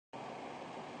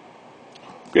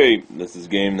Okay, this is a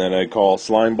game that I call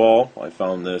Slimeball. I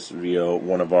found this via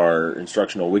one of our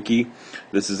instructional wiki.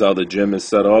 This is how the gym is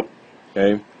set up.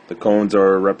 Okay, the cones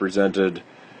are represented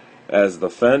as the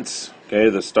fence. Okay,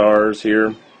 the stars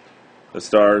here. The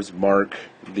stars mark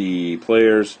the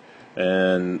players,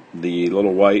 and the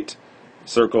little white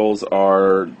circles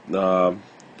are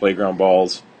playground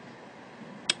balls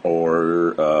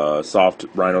or soft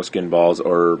rhino skin balls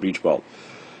or beach ball.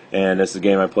 And this is a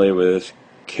game I play with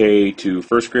K to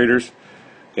first graders,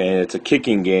 and it's a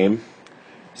kicking game.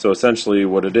 So essentially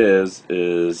what it is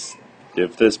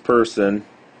if this person,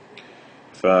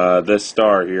 if this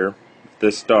star here,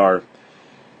 this star,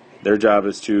 their job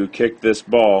is to kick this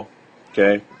ball,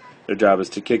 okay? Their job is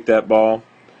to kick that ball,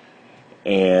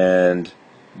 and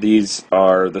these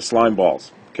are the slime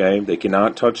balls, okay? They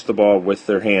cannot touch the ball with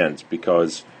their hands,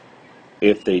 because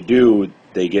if they do,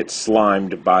 they get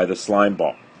slimed by the slime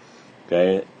ball.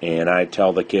 Okay, and I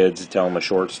tell the kids, tell them a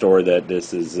short story that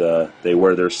this is, they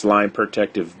wear their slime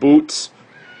protective boots,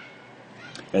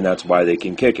 and that's why they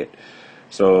can kick it.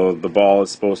 So the ball is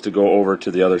supposed to go over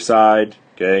to the other side,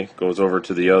 okay, goes over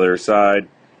to the other side,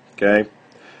 okay.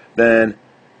 Then,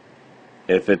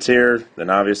 if it's here, then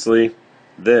obviously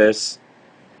this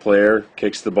player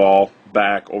kicks the ball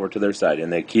back over to their side,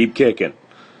 and they keep kicking,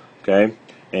 okay.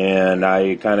 And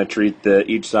I kind of treat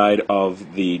each side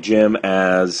of the gym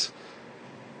as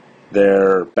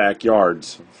their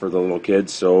backyards for the little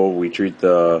kids. So we treat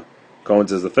the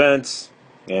cones as the fence,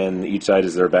 and each side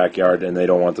is their backyard, and they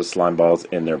don't want the slime balls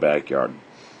in their backyard.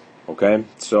 Okay,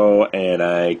 so, and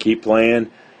I keep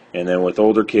playing, and then with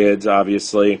older kids,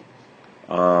 obviously,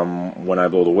 when I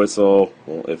blow the whistle,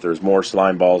 if there's more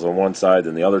slime balls on one side,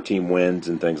 then the other team wins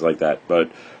and things like that. But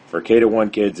for K to 1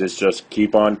 kids, it's just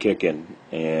keep on kicking,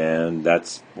 and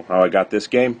that's how I got this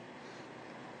game.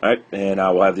 Alright, and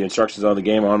I will have the instructions on the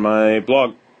game on my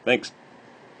blog. Thanks.